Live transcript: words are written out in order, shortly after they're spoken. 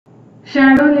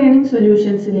Shadow Learning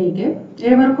Solutions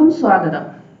ഏവർക്കും സ്വാഗതം.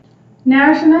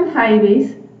 National Highways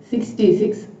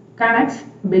 66 connects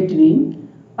between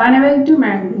Panvel to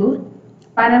Mangalore,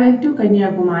 Panvel to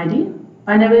Kanyakumari,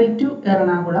 Panvel to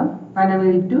Ernakulam,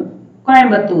 Panvel to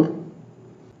Coimbatore.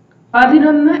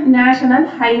 11 national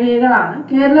ഹൈവേകളാണ്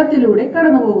കേരളത്തിലൂടെ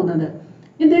കടന്നുപോകുന്നത്.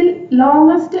 ഇതിൽ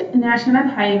longest national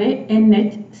highway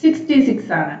NH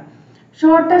 66 ആണ്.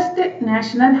 Shortest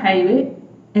national highway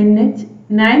NH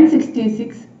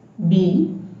 966B,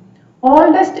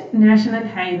 oldest national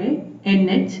highway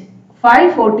NH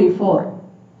 544.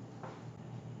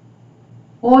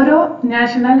 ഓരോ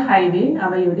national highway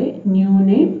അവയുടെ new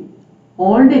name,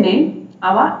 old name,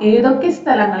 അവ ഏതൊക്കെ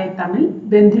സ്ഥലങ്ങളെ തമ്മിൽ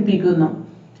ബന്ധിപ്പിക്കുന്നു.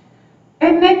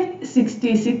 NH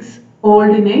 66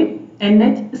 old name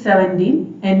NH 17,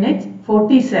 NH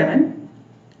 47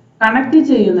 connect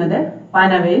ചെയ്യുന്നത്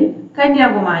Panvel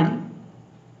Kanyakumari.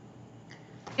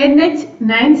 NH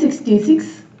 966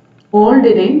 old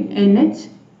name NH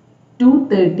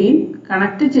 213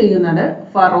 connect ചെയ്യുന്നത്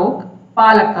Feroke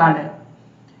Palakkad.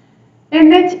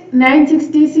 NH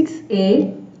 966A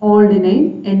old name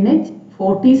NH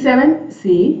 47C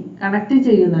connect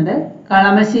ചെയ്യുന്നത്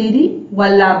Kalamassery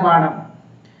Vallarpadam.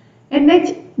 NH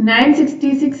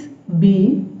 966B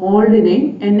old name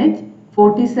NH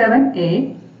 47A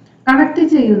connect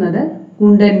ചെയ്യുന്നത്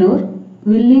Kundannoor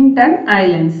Willingdon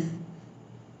islands.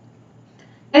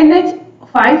 NH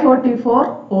 544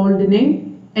 old name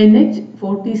NH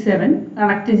 47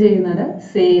 connect ചെയ്യുന്നത്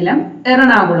Salem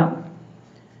Ernakulam.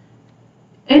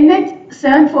 NH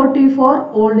 744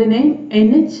 old name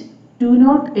NH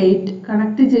 208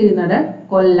 connect ചെയ്യുന്നത്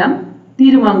Kollam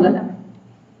Thirumangalam.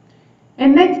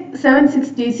 NH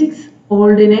 766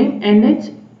 old name NH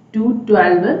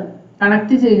 212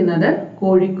 connect ചെയ്യുന്നത്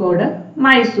Kozhikode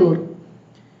Mysore.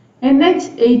 NH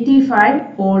 85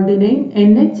 old name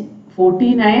NH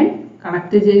 49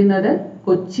 connect ചെയ്യുന്നത്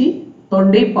കൊച്ചി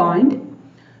തൊണ്ടി point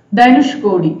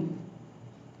Dhanushkodi.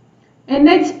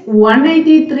 NH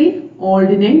 183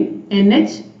 old name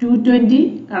NH 220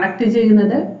 connect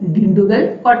ചെയ്യുന്നത് Dindigul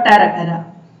Kottarakkara.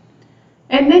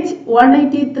 NH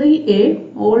 183A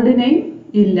old name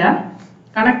ഇല്ല,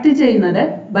 connect ചെയ്യുന്നത്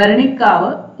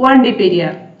Bharanikkavu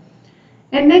Vandiperiyar.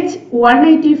 NH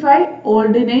 185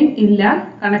 old name ഇല്ല,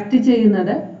 connect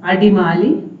ചെയ്യുന്നത്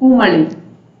Adimali Kumily.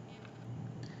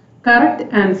 Correct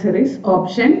answer is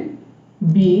option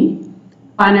B,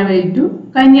 Panvel to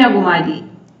Kanyakumari.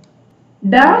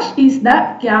 Dash is the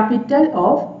capital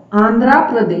of Andhra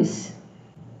Pradesh.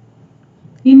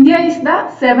 India is the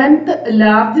 7th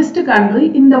largest country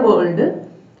in the world.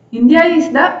 India is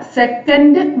the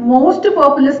second most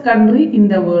populous country in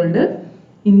the world.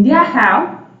 India have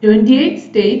 28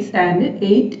 states and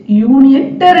 8 union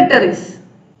territories.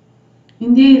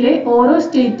 ഇന്ത്യയിലെ ഓരോ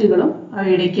സ്റ്റേറ്റുകളും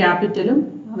അവയുടെ ക്യാപിറ്റലും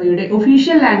അവയുടെ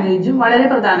official ലാംഗ്വേജും വളരെ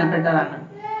പ്രധാനപ്പെട്ടതാണ്.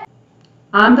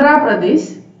 Andhra Pradesh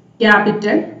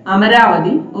capital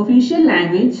Amaravati, official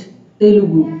language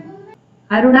Telugu.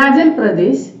 Arunachal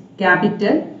Pradesh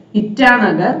capital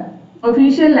Itanagar,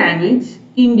 official language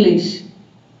English.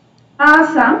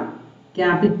 Assam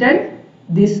capital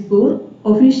Dispur,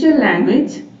 official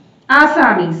language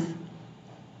Assamese.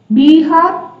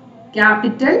 Bihar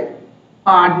capital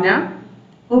Patna,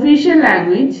 official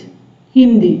language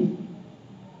Hindi.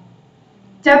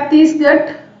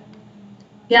 Chhattisgarh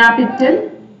capital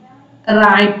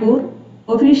Raipur,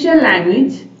 official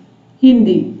language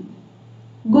Hindi.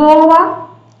 Goa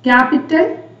capital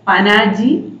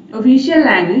Panaji, official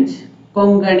language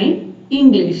Konkani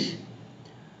English.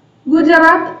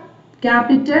 Gujarat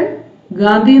capital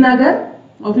Gandhinagar,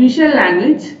 official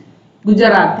language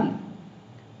Gujarati.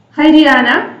 Haryana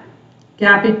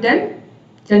capital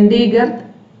Chandigarh,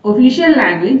 official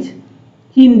language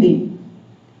Hindi.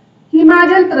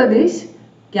 Himachal Pradesh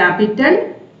capital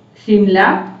Shimla,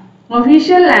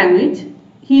 official language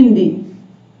Hindi.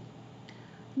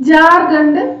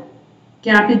 Jharkhand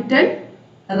capital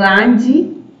Ranchi,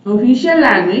 official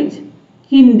language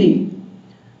Hindi.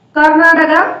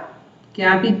 Karnataka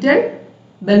capital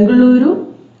Bengaluru,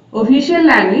 official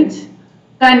language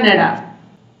Kannada.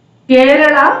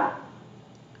 Kerala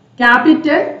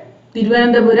capital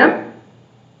Thiruvananthapuram,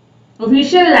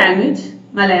 official language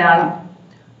Malayalam.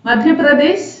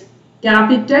 Madhya Pradesh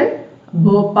capital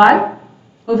Bhopal,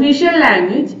 official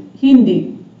language Hindi.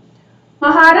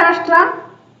 Maharashtra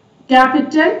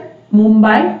capital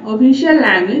Mumbai, official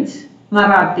language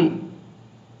Marathi.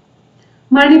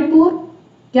 Manipur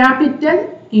capital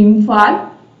Imphal,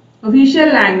 official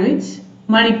language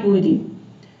Manipuri.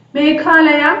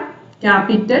 Meghalaya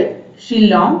capital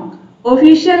Shillong,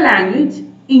 official language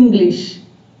English.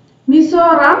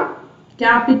 Mizoram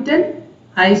capital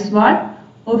Aizawl,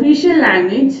 official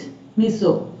language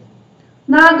Mizo.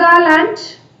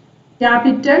 Nagaland,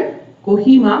 capital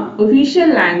Kohima, official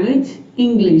language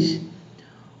English.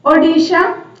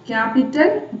 Odisha,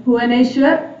 capital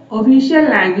Bhubaneswar, official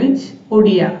language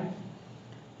Odia.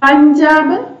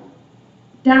 Punjab,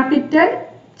 capital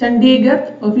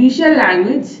Chandigarh, official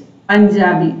language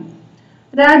Punjabi.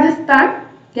 Rajasthan,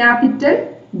 capital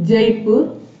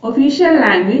Jaipur, official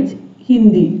language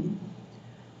Hindi.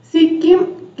 Sikkim,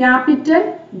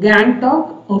 capital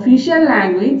Gangtok, official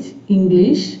language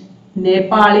English.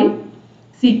 Nepali,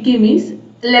 Sikkimese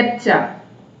Lepcha.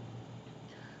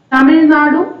 Tamil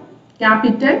Nadu,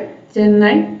 capital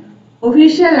Chennai,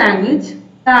 official language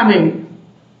Tamil.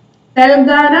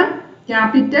 Telangana,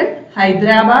 capital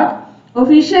Hyderabad,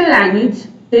 official language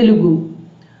Telugu.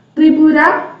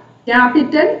 Tripura,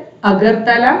 capital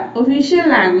Agartala, official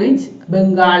language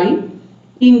Bengali,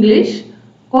 English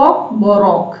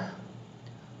Kokborok.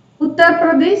 Uttar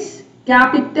Pradesh,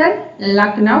 capital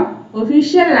Lucknow,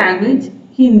 official language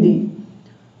Hindi.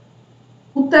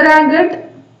 Uttarakhand,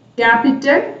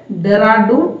 capital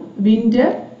Dehradun, winter.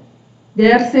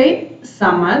 Dersey,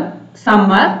 summer,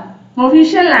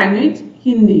 official language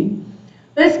Hindi.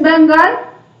 West Bengal,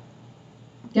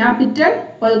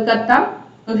 capital Kolkata,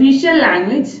 official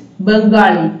language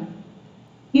Bengali.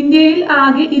 ഇന്ത്യയിൽ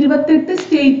ആകെ 28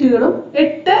 സ്റ്റേറ്റുകളും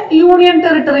 8 union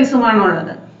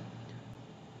ടെറിട്ടറീസുമാണുള്ളത്.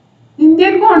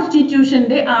 Indian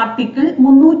കോൺസ്റ്റിറ്റ്യൂഷന്റെ article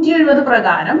 370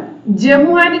 പ്രകാരം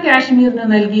Jammu and കാശ്മീരിന്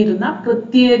നൽകിയിരുന്ന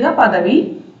പ്രത്യേക പദവി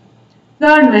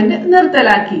government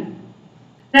നിർത്തലാക്കി.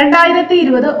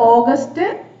 2020 August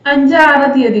 5-6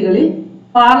 തീയതികളിൽ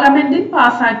പാർലമെന്റിൽ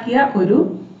പാസാക്കിയ ഒരു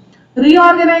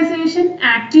റീഓർഗനൈസേഷൻ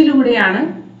ആക്ടിലൂടെയാണ്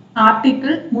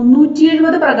ആർട്ടിക്കിൾ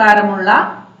 370 പ്രകാരമുള്ള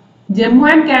ജമ്മു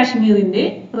ആൻഡ് കാശ്മീരിന്റെ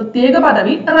പ്രത്യേക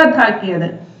പദവി റദ്ദാക്കിയത്.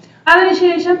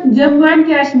 അതിനുശേഷം ജമ്മു ആൻഡ്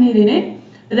കാശ്മീരിനെ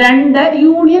 2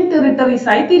 യൂണിയൻ ടെറിട്ടറീസ്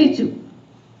ആയി തിരിച്ചു.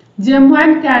 ജമ്മു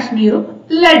ആൻഡ് കാശ്മീരും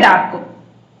ലഡാക്കും.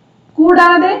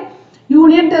 കൂടാതെ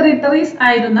യൂണിയൻ ടെറിട്ടറീസ്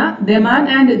ആയിരുന്ന Daman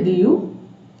and Diu,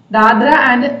 Dadra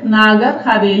and Nagar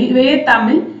Haveli ഇവയെ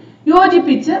തമ്മിൽ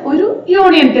യോജിപ്പിച്ച് ഒരു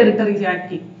യൂണിയൻ ടെറിട്ടറീസ്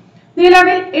ആക്കി.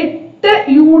 നിലവിൽ 8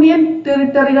 യൂണിയൻ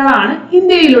ടെറിട്ടറികളാണ്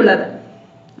ഇന്ത്യയിലുള്ളത്.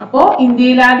 അപ്പോൾ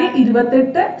ഇന്ത്യയിലാകെ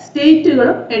 28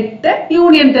 സ്റ്റേറ്റുകളും 8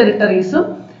 യൂണിയൻ ടെറിട്ടറീസും.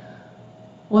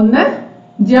 ഒന്ന്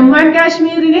ജമ്മു ആൻഡ്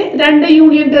കാശ്മീരിനെ 2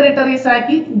 യൂണിയൻ ടെറിട്ടറീസ്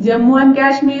ആക്കി. ജമ്മു ആൻഡ്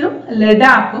കാശ്മീരും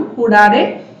ലഡാക്കും കൂടാതെ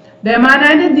Daman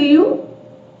and Diu,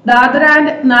 Dadra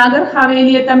and Nagar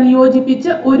ഹവേലിയെ തമ്മിൽ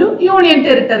യോജിപ്പിച്ച് ഒരു യൂണിയൻ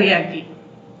ടെറിട്ടറി ആക്കി.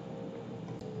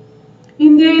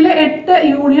 ഇന്ത്യയിലെ 8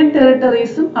 യൂണിയൻ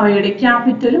ടെറിട്ടറീസും അവയുടെ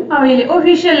ക്യാപിറ്റലും അവയിലെ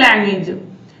official ലാംഗ്വേജും.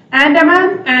 Andaman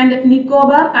and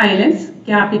Nicobar islands,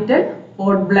 capital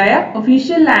port Blair,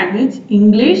 official language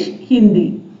English, Hindi.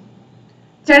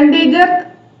 Chandigarh,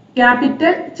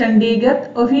 capital Chandigarh,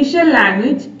 official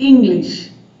language English.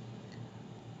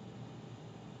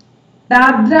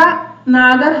 Dadra,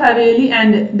 Nagar Haveli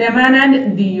and Daman and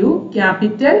Diu,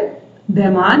 capital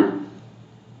Daman,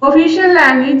 official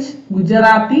language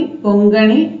Gujarati,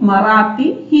 Konkani, Marathi,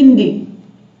 Hindi.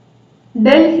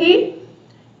 Delhi,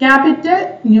 capital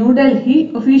new Delhi,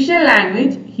 official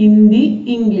language Hindi,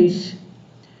 English.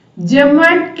 Jammu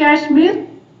and Kashmir,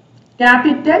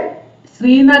 capital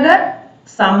Srinagar,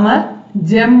 summer,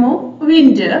 Jammu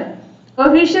winter,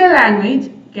 official language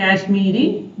Kashmiri,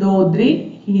 ദോദ്രി,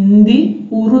 Hindi,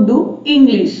 Urdu,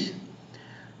 English.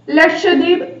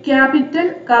 Lakshadweep, capital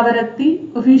Kavaratti,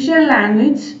 official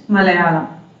language Malayalam.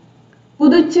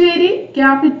 Puducherry,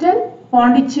 capital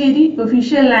Pondicherry,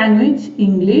 official language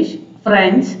English,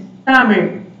 French, Tamil.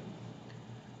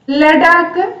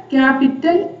 Ladakh,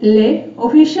 capital Leh,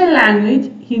 official language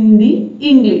Hindi,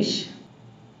 English.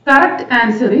 Correct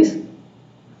answer is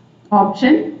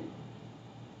option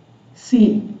C,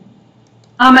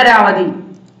 Amaravati.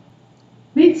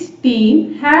 Which team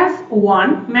has won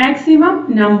maximum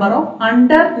number of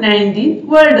under-19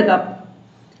 World Cup?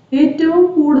 ഏറ്റവും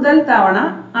കൂടുതൽ തവണ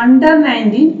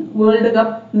under-19 world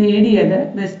cup നേടിയത്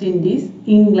west Indies,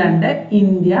 England,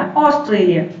 India,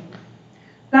 Australia.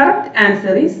 Correct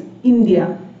answer is India.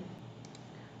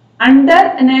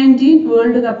 under-19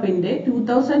 world കപ്പിന്റെ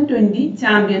 2020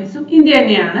 ചാമ്പ്യൻസും India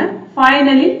തന്നെയാണ്.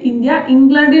 ഫൈനലിൽ India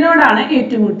ഇംഗ്ലണ്ടിനോടാണ്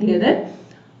ഏറ്റുമുട്ടിയത്.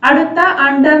 അടുത്ത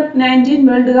under-19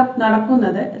 world cup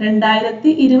നടക്കുന്നത്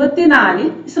 2024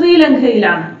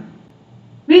 ശ്രീലങ്കയിലാണ്.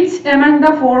 Which among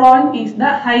the following is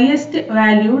the highest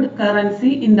valued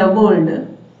currency in the world?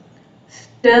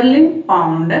 Sterling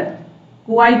pound,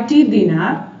 Kuwaiti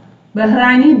dinar,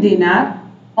 Bahraini dinar,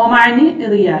 Omani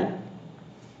riyal.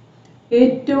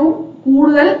 ഏറ്റവും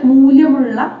കൂടുതൽ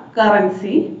മൂല്യമുള്ള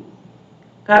currency.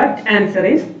 Correct answer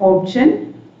is option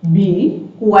B,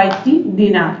 Kuwaiti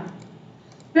ദിനാർ.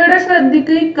 ഇവിടെ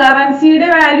ശ്രദ്ധിക്കുക, ഈ കറൻസിയുടെ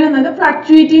value എന്നത്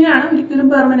fluctuating ആണ്, ഒരിക്കലും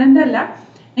പെർമനന്റ് അല്ല.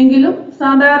 എങ്കിലും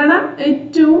സാധാരണ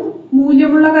ഏറ്റവും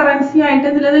മൂല്യമുള്ള കറൻസി ആയിട്ട്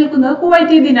നിലനിൽക്കുന്നത്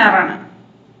കുവൈറ്റി ദിനാറാണ്.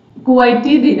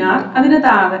 കുവൈറ്റി ദിനാർ, അതിന്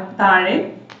താഴെ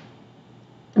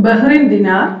ബഹ്റിൻ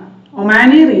ദിനാർ,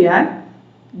 ഒമാനി റിയാൽ,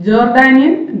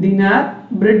 ജോർദാനിയൻ ദിനാർ,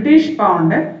 British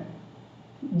pound,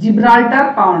 Gibraltar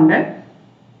pound,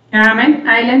 യാമൻ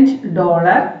island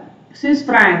dollar, Swiss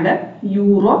Frank,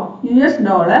 euro, US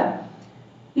dollar,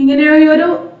 ഇങ്ങനെ ഒരു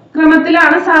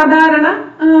ക്രമത്തിലാണ് സാധാരണ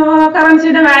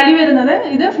കറൻസിയുടെ വാല്യൂ വരുന്നത്.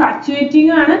 ഇത്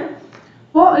ഫ്ലക്ച്വേറ്റിംഗ് ആണ്.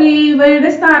 അപ്പോൾ ഇവയുടെ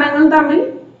സ്ഥാനങ്ങൾ തമ്മിൽ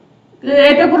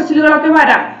ഏറ്റക്കുറച്ചിലുകളൊക്കെ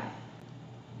വരാം.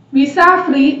 Visa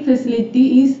free facility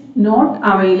is not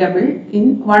available in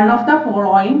one of the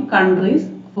following countries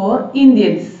for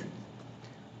Indians: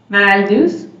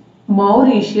 Maldives,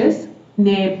 Mauritius,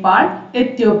 Nepal,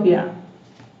 Ethiopia.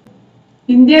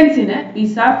 ഇന്ത്യൻസിന്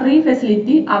visa free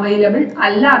facility available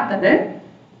അല്ലാത്തത്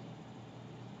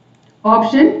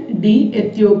option D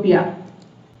Ethiopia.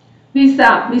 Visa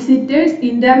visitors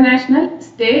international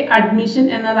stay admission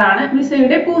എന്നതാണ്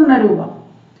വിസയുടെ പൂർണ്ണരൂപം.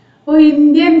 അപ്പോൾ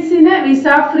ഇന്ത്യൻസിന് വിസ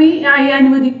ഫ്രീ ആയി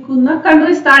അനുവദിക്കുന്ന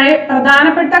countries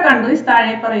പ്രധാനപ്പെട്ട countries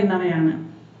താഴെ പറയുന്നവയാണ്: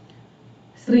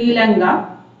 Sri Lanka,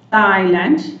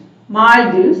 Thailand,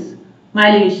 Maldives,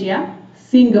 Malaysia,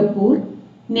 Singapore,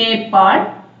 Nepal,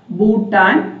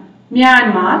 Bhutan,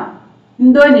 Myanmar,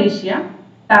 Indonesia,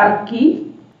 Turkey,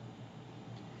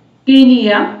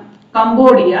 Kenya,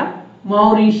 Cambodia,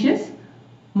 Mauritius,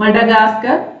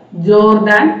 Madagascar,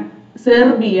 Jordan,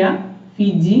 Serbia,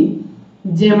 Fiji,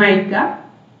 Jamaica,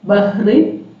 Bahrain,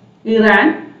 Iran,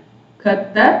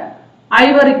 Qatar,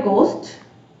 Ivory Coast,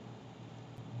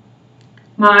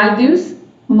 Maldives,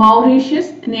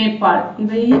 Mauritius, Nepal.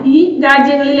 ഈ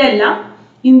രാജ്യങ്ങളിലെല്ലാം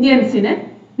ഇന്ത്യൻസിന്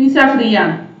വിസ ഫ്രീ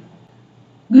ആണ്.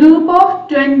 Group of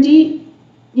 20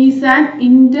 is an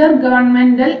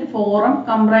intergovernmental forum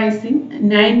comprising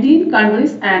 19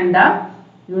 countries and the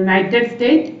United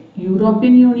States,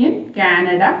 European Union,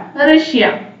 Canada, Russia.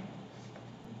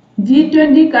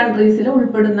 G20 കൺട്രീസിൽ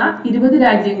ഉൾപ്പെടുന്ന 20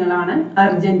 രാജ്യങ്ങളാണ്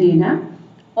Argentina,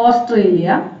 Australia,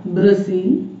 Brazil,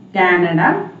 Canada,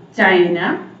 China,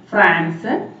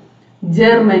 France,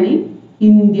 Germany,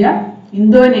 India,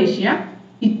 Indonesia,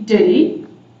 Italy,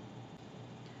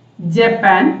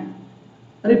 Japan,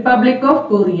 Republic of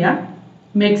Korea,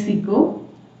 Mexico,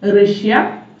 Russia,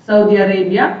 Saudi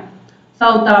Arabia,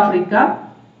 South Africa,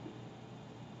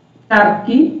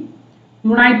 Turkey,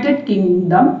 United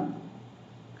Kingdom,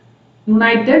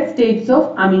 United States of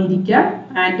America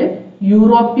and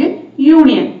European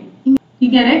Union.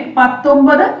 ഇങ്ങനെ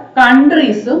 19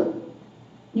 കൺട്രീസും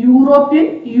European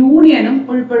യൂണിയനും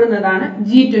ഉൾപ്പെടുന്നതാണ്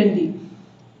G20.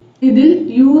 ഇതിൽ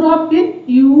European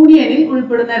യൂണിയനിൽ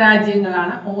ഉൾപ്പെടുന്ന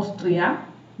രാജ്യങ്ങളാണ് Austria,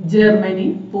 Germany,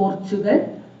 Portugal,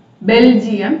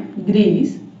 Belgium,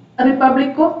 Greece,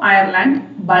 republic of Ireland,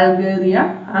 Bulgaria,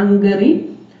 Hungary,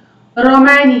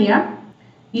 Romania,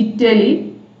 Italy,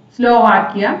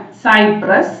 Slovakia,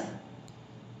 Cyprus,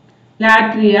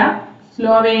 Latvia,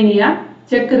 Slovenia,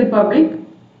 check republic,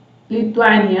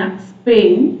 Lithuania,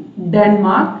 Spain,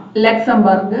 Denmark,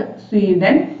 Luxembourg,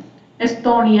 Sweden,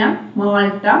 Estonia,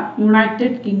 Malta,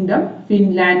 United kingdom,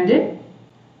 Finland,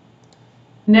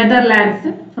 Netherlands,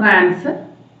 France,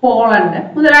 Poland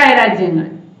മുതലായ രാജ്യങ്ങൾ.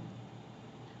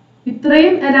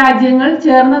 ഇത്രയും രാജ്യങ്ങൾ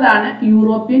ചേർന്നതാണ്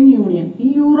European union. ഈ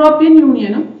European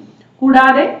യൂണിയനും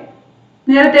കൂടാതെ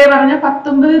നേരത്തെ പറഞ്ഞ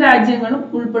 19 രാജ്യങ്ങളും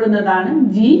ഉൾപ്പെടുന്നതാണ്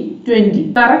G20.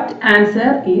 Correct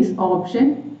answer is option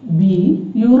B,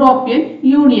 European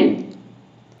union.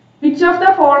 Which of the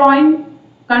following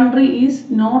country is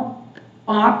not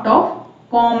part of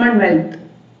Commonwealth?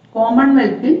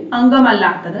 കോമൺവെൽത്തിൽ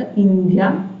അംഗമല്ലാത്തത് India,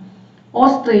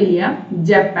 Australia,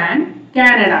 Japan,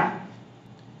 Canada.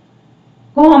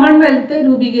 Commonwealth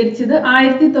രൂപീകരിച്ചത്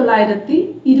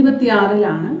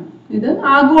 1926-ലാണ്. ഇത്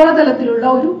ആഗോളതലത്തിലുള്ള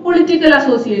ഒരു പൊളിറ്റിക്കൽ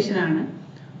അസോസിയേഷൻ ആണ്.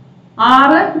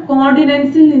 6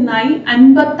 കോണ്ടിനെന്റ്സിൽ നിന്നായി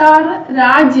 56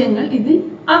 രാജ്യങ്ങൾ ഇതിൽ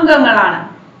അംഗങ്ങളാണ്.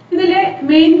 ഇതിലെ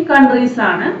മെയിൻ കൺട്രീസ്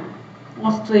ആണ്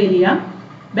Australia,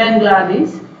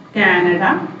 Bangladesh, Canada,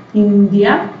 India,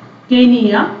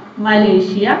 Kenya,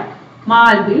 Malaysia,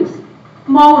 Maldives,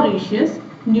 Mauritius,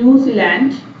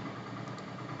 New Zealand,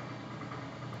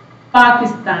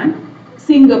 Pakistan,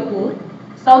 Singapore,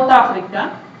 south Africa,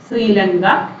 Sri Lanka,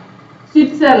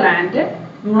 Switzerland,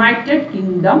 United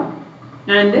kingdom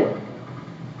and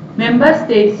member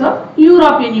States of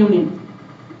European union.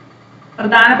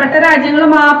 പ്രധാനപ്പെട്ട രാജ്യങ്ങൾ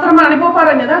മാത്രമാണ് ഇപ്പോൾ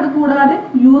പറഞ്ഞത്. അതുകൂടാതെ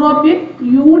യൂറോപ്യൻ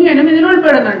യൂണിയനും ഇതിൽ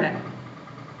ഉൾപ്പെടുന്നുണ്ട്.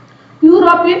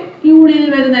 യൂറോപ്യൻ യൂണിയനിൽ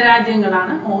വരുന്ന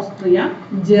രാജ്യങ്ങളാണ് Austria,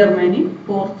 Germany,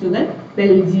 Portugal,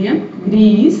 Belgium,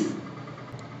 Greece,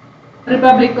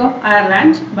 Republic of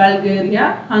Ireland,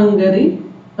 Bulgaria, Hungary,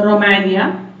 Romania,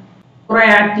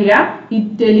 Croatia,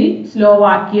 Italy,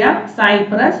 Slovakia,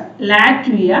 Cyprus,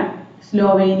 Latvia,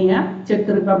 Slovenia, Czech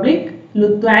Republic,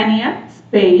 Lithuania,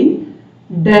 Spain,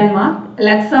 Denmark,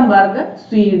 Luxembourg,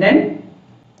 Sweden,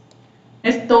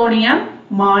 Estonia,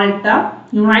 Malta,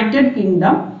 United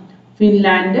Kingdom,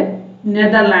 Finland,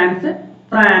 Netherlands,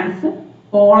 France,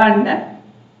 Poland,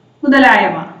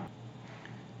 മുതലായവ.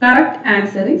 Correct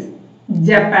answer is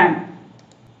Japan.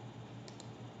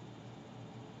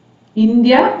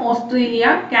 India, Australia,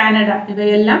 Canada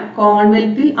ഇവയെല്ലാം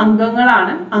കോമൺവെൽത്തിൽ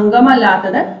അംഗങ്ങളാണ്.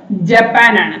 അംഗമല്ലാത്തത്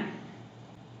ജപ്പാനാണ്.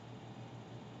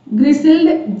 Grizzled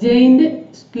giant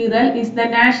squirrel is the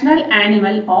national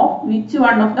animal of which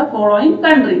one of the following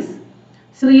countries?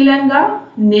 Sri Lanka,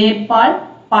 Nepal,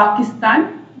 Pakistan,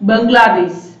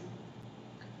 Bangladesh.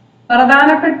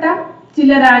 പ്രധാനപ്പെട്ട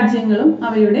ചില രാജ്യങ്ങളും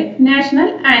അവയുടെ national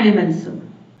ആനിമൽസും.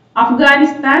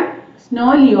 Afghanistan snow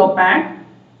leopard,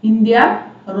 India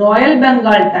royal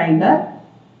Bengal tiger,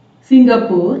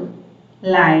 Singapore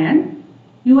lion,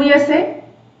 USA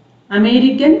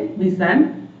American bison,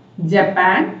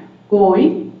 Japan കോയ്,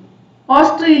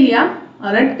 Australia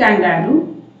red കാംഗാരു,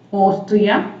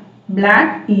 Austria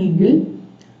black eagle,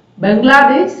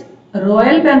 Bangladesh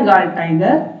royal Bengal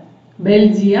tiger,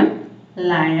 Belgium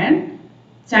lion,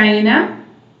 China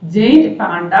giant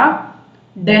Panda,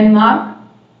 Denmark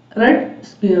red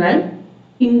squirrel,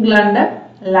 England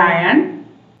lion,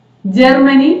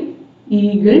 Germany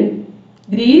eagle,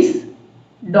 Greece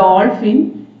dolphin,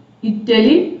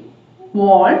 Italy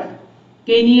wolf,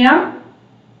 Kenya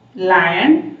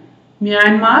lion,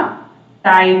 Myanmar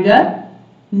tiger,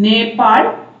 Nepal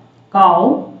കൗ,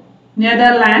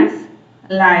 Netherlands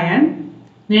lion,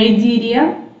 Nigeria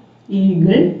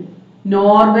eagle,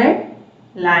 Norway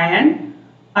lion,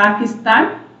 Pakistan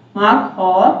mark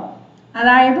Hor,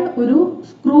 അതായത് ഒരു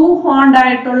screw ഹോൺഡ്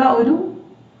ആയിട്ടുള്ള ഒരു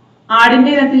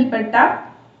ആടിന്റെ ഇനത്തിൽപ്പെട്ട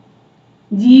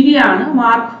ജീവിയാണ്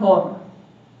mark Hor,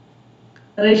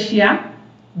 Russia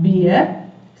beer,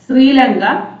 Sri Lanka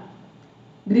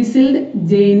ഗ്രിസിൽഡ്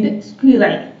giant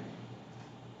squirrel.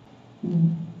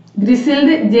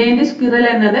 ഗ്രിസിൽഡ് giant squirrel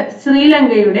എന്നത്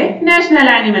ശ്രീലങ്കയുടെ national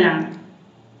animal ആണ്.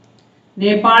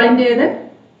 നേപ്പാളിൻ്റേത്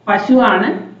പശുവാണ്,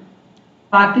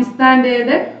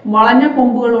 പാകിസ്ഥാന്റേത് വളഞ്ഞ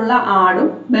കൊമ്പുകളുള്ള ആടും,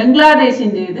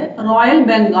 ബംഗ്ലാദേശിൻ്റേത് royal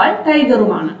Bengal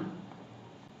ടൈഗറുമാണ്.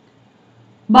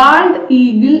 Bald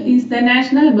eagle is the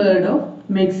national bird of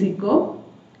Mexico,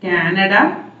 Canada,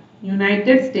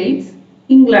 United States,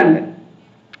 England.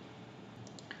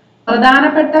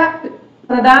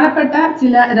 പ്രധാനപ്പെട്ട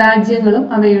ചില രാജ്യങ്ങളും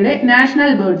അവയുടെ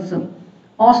national ബേർഡ്സും.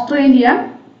 Australia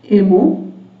emu,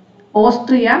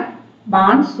 Austria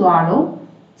barn swallow,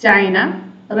 China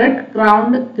red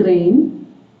ക്രൗൺഡ് crane,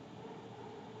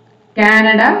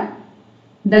 Canada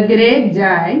the grey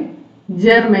ജായ്,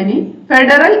 Germany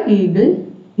federal eagle,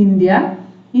 India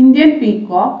Indian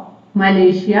peacock,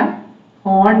 Malaysia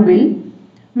hornbill,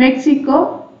 Mexico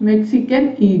Mexican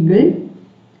eagle,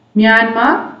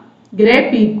 Myanmar grey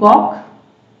peacock,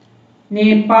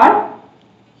 Nepal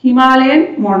Himalayan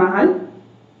monal,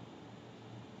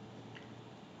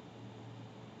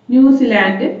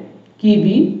 New Zealand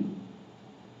kiwi,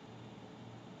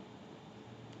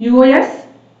 US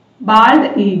bald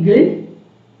eagle,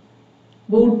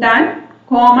 Bhutan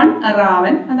common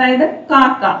Raven അതായത്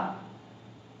കാക്ക,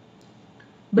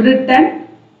 Britain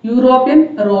European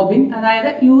Robin അതായത്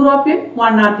European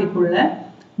വണ്ണാത്തിപ്പുള്ള്,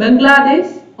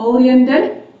 Bangladesh oriental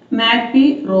മാക്പി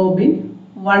Robin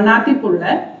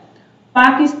വണ്ണാത്തിപ്പുള്ള്,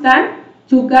 Pakistan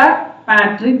ചുഗർ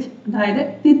പാട്രിഡ്ജ് അതായത്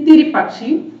തിത്തിരി പക്ഷി,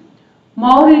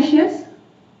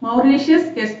 Mauritius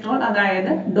കെസ്ട്രോൾ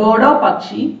അതായത് dodo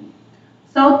പക്ഷി,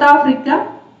 south Africa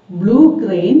blue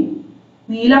crane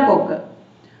നീലക്കൊക്ക്,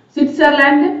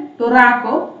 Switzerland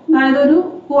ടുറാക്കോ അതായത് ഒരു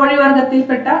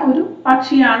കോഴിവർഗത്തിൽപ്പെട്ട ഒരു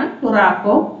പക്ഷിയാണ്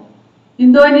ടുറാക്കോ,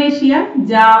 ഇന്തോനേഷ്യ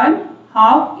ജാവൻ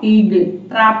ഹാവ് ഈഗിൾ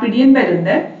ട്രാപ്പിഡിയൻ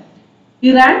പരുന്ത്,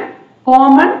 Iran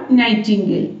common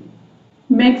Nightingale.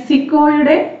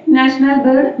 മെക്സിക്കോയുടെ national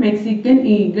bird Mexican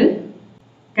eagle,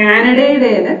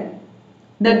 കാനഡയുടേത്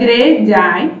the grey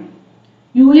ജായ്,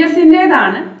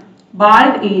 US-ൻ്റേതാണ്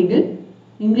bald eagle,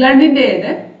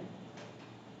 ഇംഗ്ലണ്ടിൻ്റേത്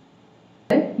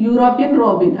European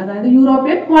Robin അതായത്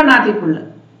European വണ്ണാത്തിപ്പുള്ള്.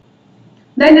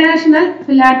 The national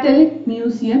philatelic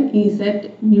museum is at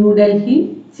New Delhi,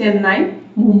 Chennai,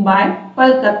 Mumbai,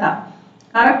 Kolkata.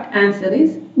 Correct answer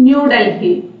is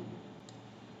New Delhi.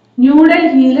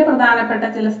 ന്യൂഡൽഹിയിലെ പ്രധാനപ്പെട്ട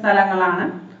ചില സ്ഥലങ്ങളാണ്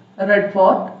red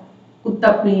fort,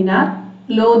 Qutub Minar,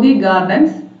 Lodhi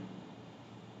gardens,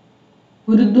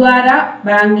 gurdwara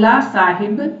ബാംഗ്ലാ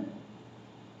Sahib,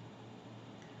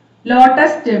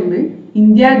 lotus temple,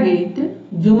 India gate,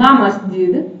 Juma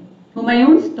Masjid,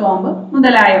 ഹുമയൂൺസ് tomb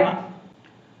മുതലായവ.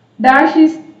 Dash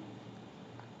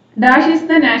is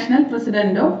the national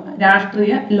president of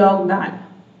രാഷ്ട്രീയ ലോക്ദാൽ.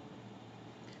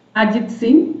 അജിത്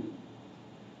സിംഗ്,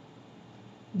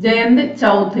 ജയന്ത്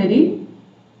ചൗധരി,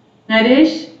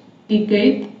 നരേഷ്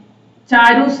ടിക്കൈത്ത്,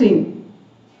 ചാരു Singh.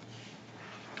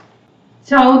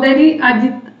 Chaudhary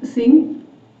Ajith Singh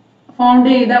found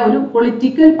ചെയ്ത ഒരു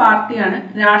political പാർട്ടിയാണ്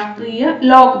രാഷ്ട്രീയ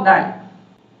ലോക്ദാൽ.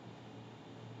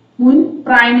 മുൻ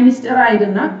പ്രൈം മിനിസ്റ്റർ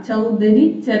ആയിരുന്ന ചൗധരി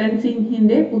ചരൺ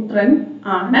സിംഗിന്റെ പുത്രൻ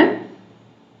ആണ്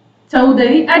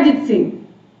ചൗധരി അജിത് സിംഗ്.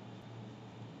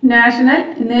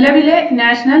 നിലവിലെ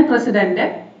national president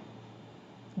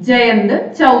Jayant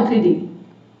Chaudhary.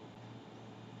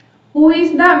 Who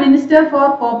is the minister for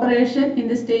corporation in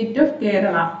the state of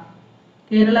Kerala?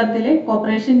 കേരളത്തിലെ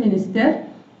corporation minister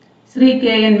Shri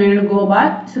KN Venugopal,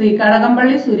 Shri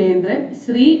Kadakampally Surendran,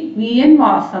 Shri VN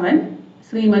Vasavan,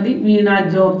 Shrimati Veena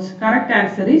George. Correct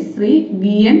answer is Shri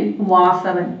VN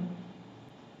Vasavan.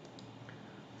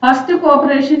 First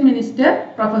corporation minister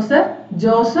professor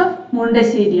Joseph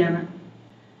മുണ്ടശ്ശേരിയാണ്.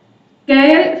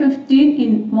 KL 15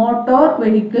 in motor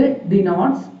vehicle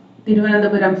denotes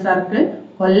Thiruvananthapuram circle,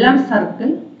 Kollam circle,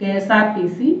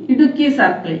 KSRTC, Idukki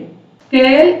circle.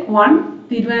 KL 1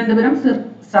 Thiruvananthapuram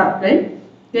circle,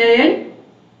 KL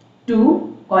 2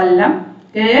 Kollam,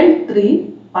 KL 3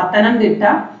 Pathanamthitta,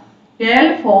 KL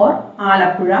 4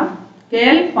 Alappuzha,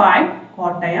 KL 5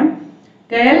 Kottayam,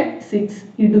 KL 6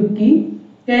 Idukki,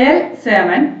 KL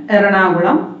 7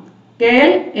 Ernakulam,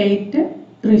 KL 8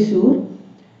 Thrissur,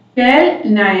 KL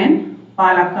 9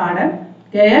 Palakkad,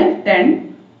 KL 10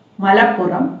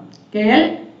 Malappuram, KL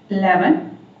 11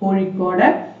 Kozhikode,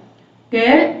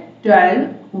 KL 12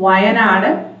 Wayanad,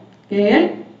 KL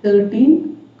 13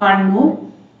 Kannur,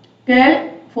 KL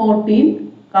 14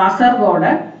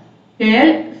 Kasaragod, KL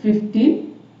 15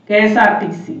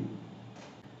 KSRTC.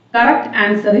 Correct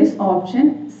answer is option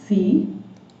C,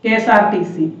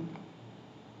 KSRTC.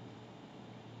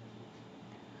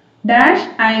 Dash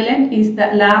island is the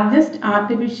largest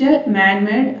artificial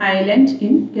man-made island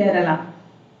in Kerala.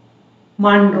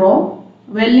 Munro,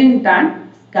 Wellington,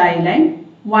 Skyline,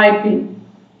 Waipin.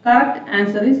 Correct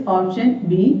answer is option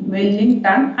B,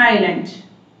 Wellington Island.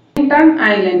 Wellington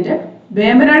Island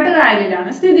Vembanad കായലിലാണ്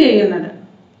സ്ഥിതി ചെയ്യുന്നത്.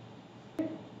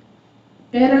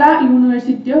 Kerala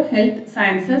university of health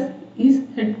sciences is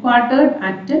headquartered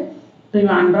at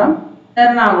Trivandrum,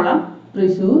 Ernakulam,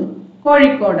 Thrissur,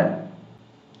 Kozhikode.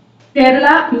 Kerala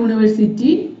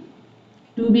university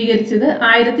രൂപീകരിച്ചത്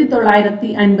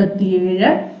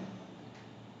 1957.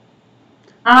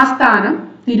 ആസ്ഥാനം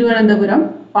Thiruvananthapuram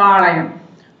Palayam.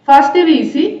 First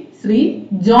VC Shri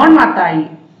John Mathai.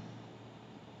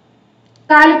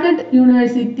 Calicut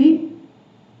university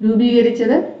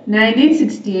രൂപീകരിച്ചത്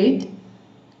 1968.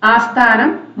 ആസ്ഥാനം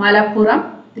Malappuram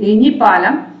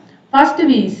Thenhipalam. First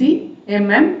VC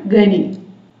MM Ghani.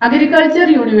 Agriculture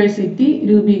university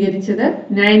രൂപീകരിച്ചത്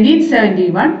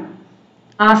 1971.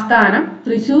 ആസ്ഥാനം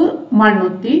Thrissur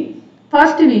Mannuthy.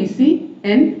 First VC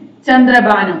N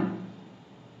Chandrabhanu.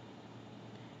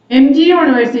 MG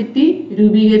university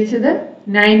രൂപീകരിച്ചത്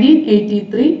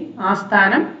 1983.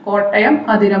 ആസ്ഥാനം Kottayam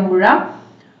Athirampuzha.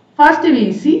 First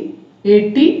VC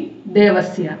AT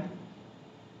Devasya.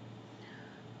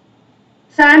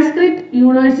 Sanskrit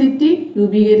university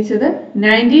രൂപീകരിച്ചത്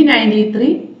 1993.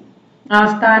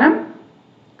 ആസ്ഥാനം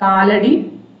Kalady,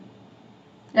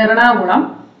 Ernakulam.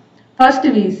 First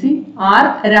VC R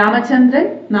Ramachandran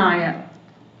Nair.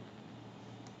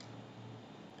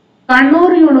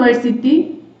 Kannur university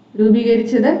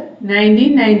രൂപീകരിച്ചത്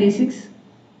 1996.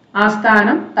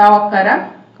 ആസ്ഥാനം Thavakkara,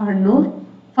 Kannur.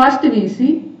 First VC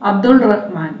Abdul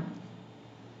Rahman.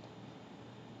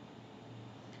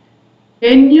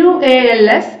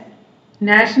 NUALS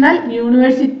national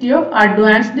university of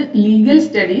advanced legal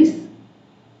studies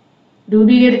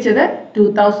രൂപീകരിച്ചത്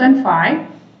 2005.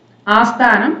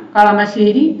 ആസ്ഥാനം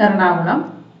Kalamassery, Ernakulam.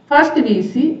 First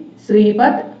VC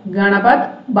Shripad Ganapath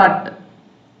Bhat.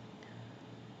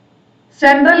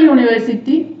 Central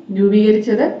university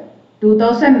രൂപീകരിച്ചത്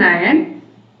 2009.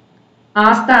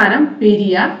 ആസ്ഥാനം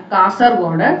Periya,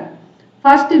 Kasaragod.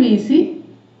 First VC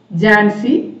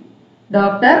Jancy,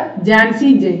 doctor Jancy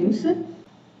James.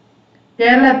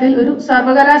 കേരളത്തിൽ ഒരു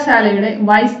സർവകലാശാലയുടെ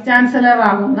വൈസ് ചാൻസലർ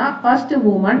ആകുന്ന ഫസ്റ്റ്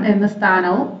വുമൺ എന്ന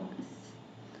സ്ഥാനവും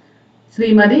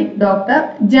Shrimati doctor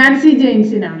Jancy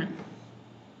ജെയിംസിനാണ്.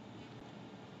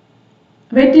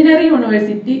 Veterinary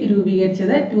university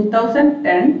രൂപീകരിച്ചത്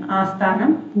 2010.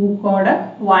 ആസ്ഥാനം Pookode,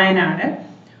 Wayanad.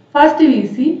 First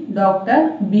VC doctor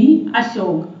B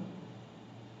Ashok.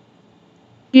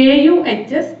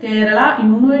 KUHS Kerala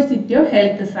university of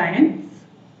health science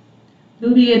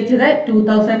രൂപീകരിച്ചത്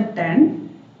 2010.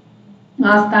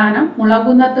 ആസ്ഥാനം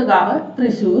Mulakunnathukavu,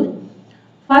 Thrissur.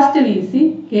 First VC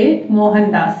K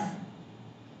Mohandas.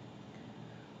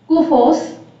 KUFOS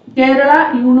Kerala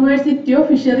university of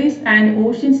fisheries and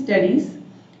ocean studies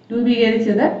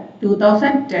രൂപീകരിച്ചത്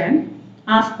 2010.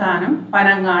 ആസ്ഥാനം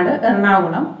Panangad,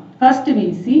 Ernakulam. First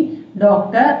VC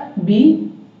doctor B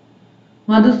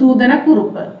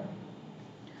Madhusoodana Kurup.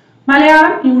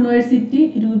 Malayalam university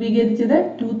രൂപീകരിച്ചത്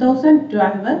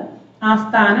 2012.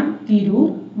 ആസ്ഥാനം Tirur,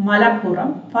 Malappuram.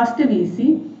 First VC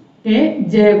K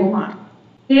Jayakumar.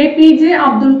 APJ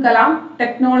Abdul Kalam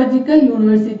technological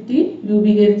university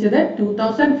രൂപീകരിച്ചത്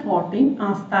 2014.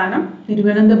 ആസ്ഥാനം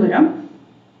Thiruvananthapuram.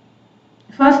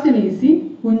 First VC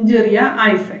Kuncheria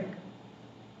Isaac.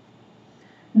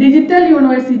 Digital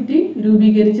university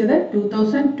രൂപീകരിച്ചത്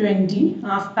 2020.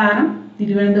 ആസ്ഥാനം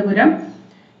Thiruvananthapuram.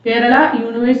 Kerala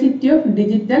university of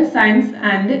digital science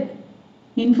and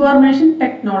information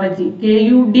technology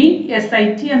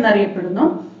KUDSIT എന്നറിയപ്പെടുന്നു.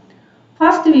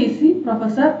 First VC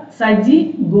professor Saji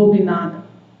Gopinath.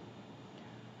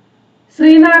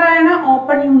 Sreenarayana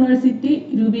open university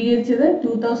രൂപീകരിച്ചത്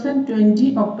 2020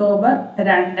 ഒക്ടോബർ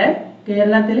 2.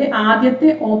 കേരളത്തിലെ ആദ്യത്തെ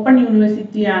ഓപ്പൺ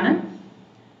യൂണിവേഴ്സിറ്റിയാണ്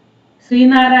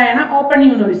ശ്രീനാരായണ ഓപ്പൺ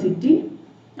യൂണിവേഴ്സിറ്റി.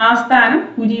 ആസ്ഥാനം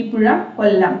കുരീപ്പുഴ,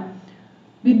 കൊല്ലം.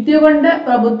 വിദ്യ കൊണ്ട്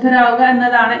പ്രബുദ്ധരാവുക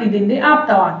എന്നതാണ് ഇതിന്റെ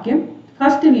ആപ്തവാക്യം.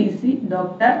 First VC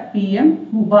doctor PM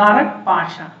Mubarak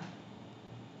Pasha.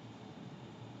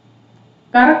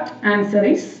 Correct answer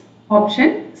is option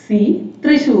C,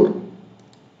 Thrissur.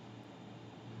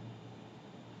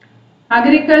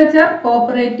 Agriculture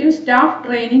Cooperative Staff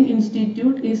Training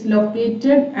Institute is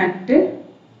located at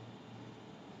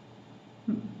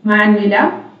മാൻവില,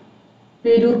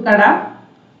 Peroorkada,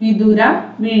 വിദുര,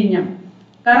 വിഴിഞ്ഞം.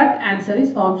 Correct answer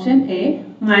is option A,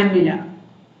 മാൻവില.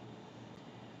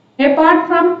 Apart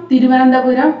from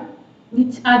Thiruvananthapuram,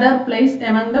 which other place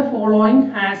among the following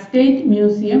has state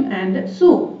museum and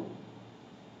zoo?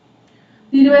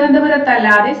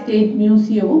 തിരുവനന്തപുരത്തല്ലാതെ state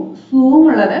മ്യൂസിയവും സൂവും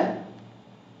ഉള്ളത്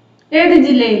ഏത്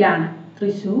ജില്ലയിലാണ്?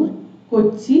 തൃശൂർ,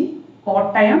 കൊച്ചി,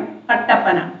 കോട്ടയം,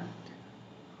 കട്ടപ്പന.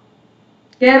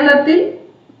 കേരളത്തിൽ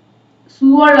സൂ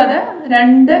ഉള്ളത്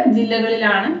 2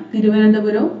 ജില്ലകളിലാണ്,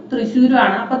 തിരുവനന്തപുരവും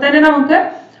തൃശ്ശൂരുമാണ്. അപ്പൊ തന്നെ നമുക്ക്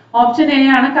ഓപ്ഷൻ A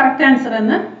ആണ് കറക്റ്റ് ആൻസർ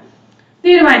എന്ന്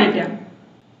തീരുമാനിക്കാം.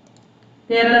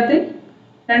 കേരളത്തിൽ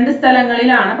 2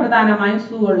 സ്ഥലങ്ങളിലാണ് പ്രധാനമായും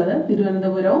സൂ ഉള്ളത്,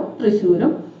 തിരുവനന്തപുരവും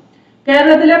തൃശ്ശൂരും.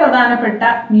 കേരളത്തിലെ പ്രധാനപ്പെട്ട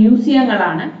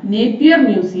മ്യൂസിയങ്ങളാണ് Napier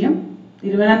museum,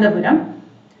 Thiruvananthapuram.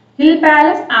 Hill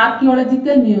palace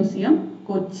archaeological museum,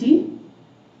 Kochi.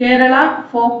 Kerala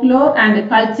folklore and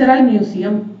cultural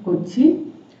museum, Kochi.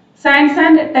 Science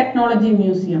and technology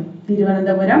museum,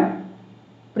 Thiruvananthapuram.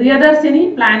 Priyadarshini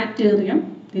planetarium,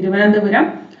 Thiruvananthapuram.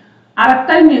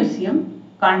 Arakkal museum,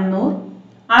 Kannur.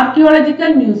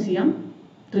 Archaeological museum,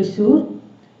 Thrissur.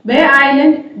 Bay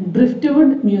island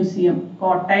ഡ്രിഫ്റ്റ്വുഡ് museum,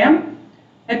 Kottayam.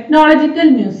 Ethnological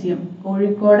museum,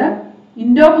 Kozhikode.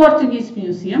 Indo Portuguese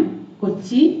museum,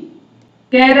 Kochi.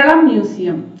 Keralam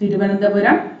museum,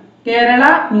 Thiruvananthapuram. Kerala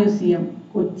museum,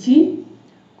 Kochi.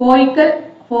 Koyikkal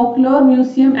folklore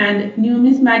museum and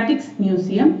numismatics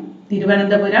museum,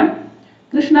 Thiruvananthapuram.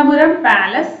 Krishnapuram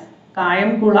palace,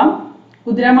 Kayamkulam.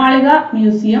 Kuthiramalika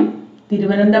museum,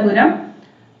 Thiruvananthapuram.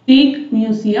 Teak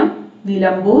museum,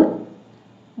 Nilambur.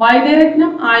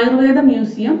 Vaidyaratnam Ayurveda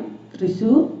museum,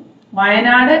 Thrissur.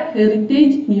 Wayanad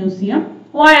heritage museum,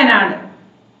 Wayanad.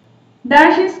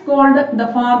 Dash is called the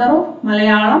father of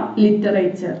Malayalam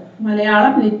literature.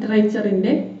 Malayalam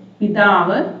ലിറ്ററേച്ചറിന്റെ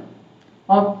പിതാവ്.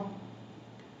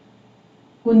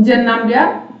 Kunchan Nambiar,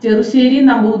 Cherusseri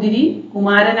Namboothiri,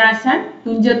 Kumaranasan,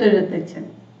 Thunchathezhuthachan.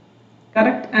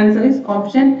 Correct answer is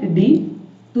option D,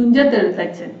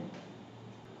 Thunchathezhuthachan.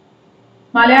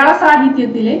 മലയാള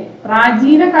സാഹിത്യത്തിലെ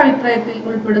പ്രാചീന കവിത്രയത്തിൽ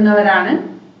ഉൾപ്പെടുന്നവരാണ്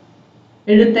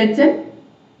എഴുത്തച്ഛൻ,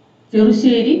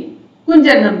 ചെറുശ്ശേരി,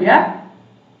 കുഞ്ചൻ നമ്പ്യാർ.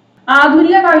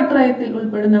 ആധുനിക കവിത്രയത്തിൽ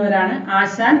ഉൾപ്പെടുന്നവരാണ്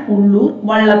ആശാൻ, ഉള്ളൂർ,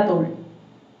 വള്ളത്തോൾ.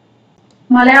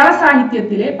 മലയാള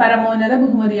സാഹിത്യത്തിലെ പരമോന്നത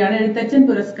ബഹുമതിയാണ് എഴുത്തച്ഛൻ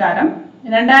പുരസ്കാരം.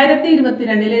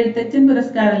 2022 എഴുത്തച്ഛൻ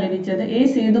പുരസ്കാരം ലഭിച്ചത് A.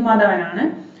 സേതുമാധവനാണ്.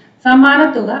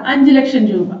 സമ്മാനത്തുക 5 ലക്ഷം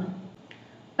രൂപ.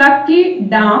 Kakki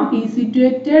dam is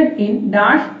situated in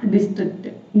dash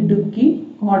district. Idukki,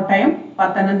 Kottayam,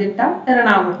 Pathanamthitta,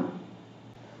 Ernakulam.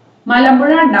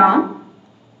 Malampuzha dam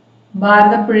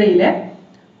ഭാരതപ്പുഴയിലെ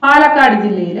Palakkad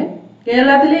ജില്ലയിലെ.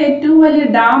 കേരളത്തിലെ ഏറ്റവും വലിയ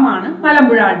ഡാം ആണ്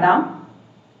Malampuzha dam.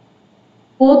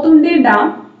 Pothundi dam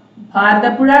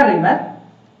Bharathapuzha river,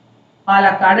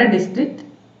 Palakkad district.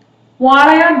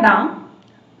 Walayar dam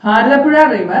Bharathapuzha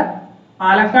river,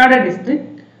 Palakkad district.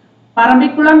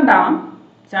 Parambikulam dam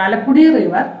Chalakudy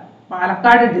river,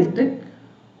 Palakkad district.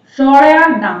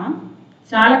 Sholayar dam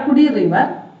Chalakudi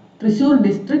River, Thrissur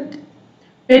district.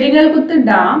 Peringalkuttu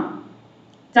Dam,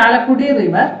 Chalakudi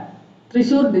River,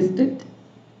 Thrissur district.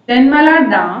 Tenmala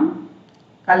Dam,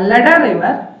 Kallada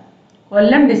River,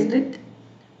 Kollam district.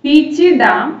 Peechi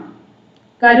Dam,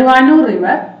 Karuvanur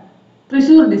River,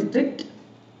 Thrissur district.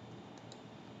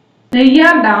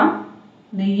 Neyyar Dam,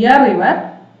 Neyyar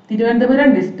River,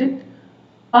 Thiruvananthapuram district.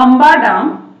 Pamba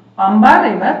Dam, Pamba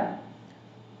River,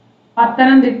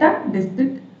 Pathanamthitta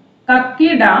district.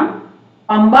 Kakki Dam,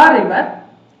 Pamba River,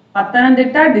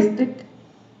 Pathanamthitta district.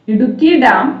 Idukki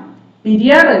Dam,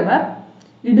 Periyar River,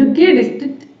 Idukki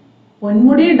district.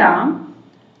 Ponmudi Dam,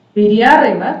 Periyar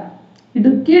River,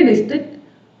 Idukki district.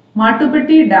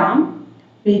 Mattupetti Dam,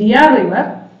 Periyar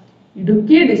River,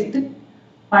 Idukki district.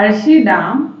 Palshi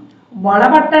Dam,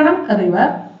 Valapattanam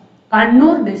River,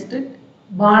 Kannur district.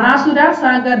 Banasura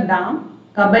Sagar Dam,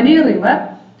 Kabani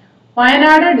River,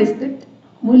 Wayanad district.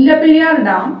 Mullaperiyar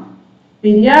Dam,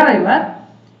 Periyar River,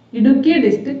 Idukki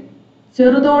district.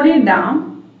 Cherudoni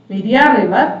Dam, Periyar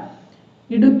River,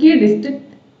 Idukki district.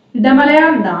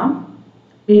 Idamalayar Dam,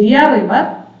 Periyar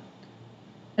River,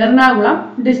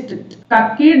 Ernakulam district.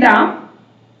 Kakki Dam,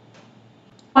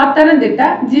 Pathanamthitta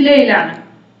ജില്ലയിലാണ്.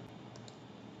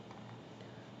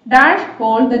 Dash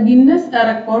hold the Guinness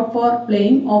record for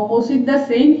playing opposite the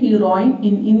same heroine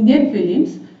in Indian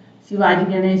films. Shivaji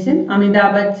Ganesan,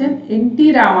 Amitabh Bachchan,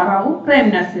 N.T. Ramarao, Prem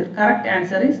Nasir. Correct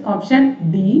answer is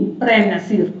option D, Prem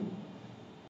Nasir.